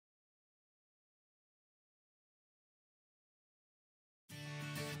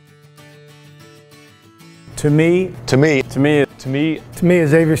To me, a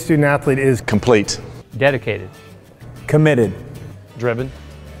Xavier student athlete is complete, dedicated, committed, driven,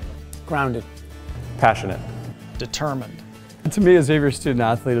 grounded, passionate, determined. To me, a Xavier student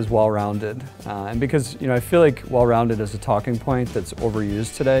athlete is well-rounded, and because I feel like well-rounded is a talking point that's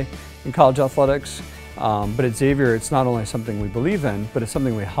overused today in college athletics. But at Xavier, it's not only something we believe in, but it's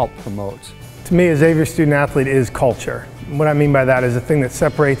something we help promote. To me, a Xavier student athlete is culture. What I mean by that is the thing that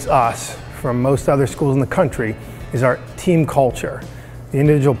separates us from most other schools in the country is our team culture. The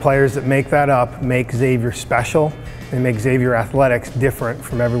individual players that make that up make Xavier special and make Xavier Athletics different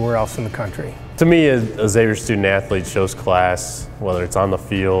from everywhere else in the country. To me, a Xavier student athlete shows class, whether it's on the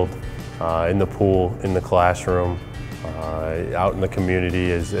field, in the pool, in the classroom, out in the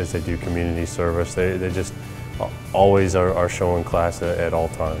community as they do community service. They just always are showing class at all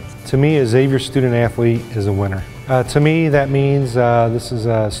times. To me, a Xavier student athlete is a winner. To me, that means this is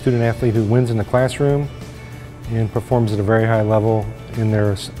a student athlete who wins in the classroom and performs at a very high level in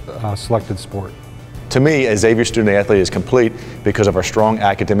their selected sport. To me, a Xavier student athlete is complete because of our strong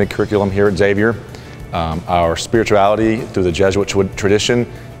academic curriculum here at Xavier, our spirituality through the Jesuit tradition,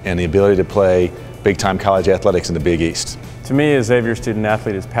 and the ability to play big-time college athletics in the Big East. To me, a Xavier student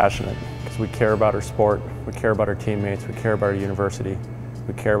athlete is passionate because we care about our sport, we care about our teammates, we care about our university,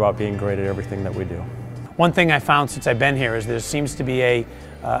 we care about being great at everything that we do. One thing I found since I've been here is there seems to be a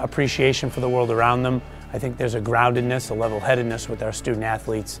appreciation for the world around them. I think there's a groundedness, a level-headedness with our student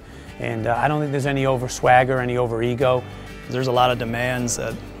athletes, and I don't think there's any over-swagger, any over-ego. There's a lot of demands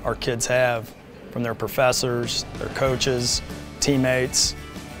that our kids have from their professors, their coaches, teammates,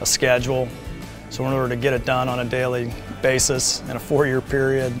 a schedule. So in order to get it done on a daily basis in a 4-year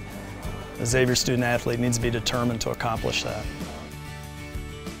period, a Xavier student athlete needs to be determined to accomplish that.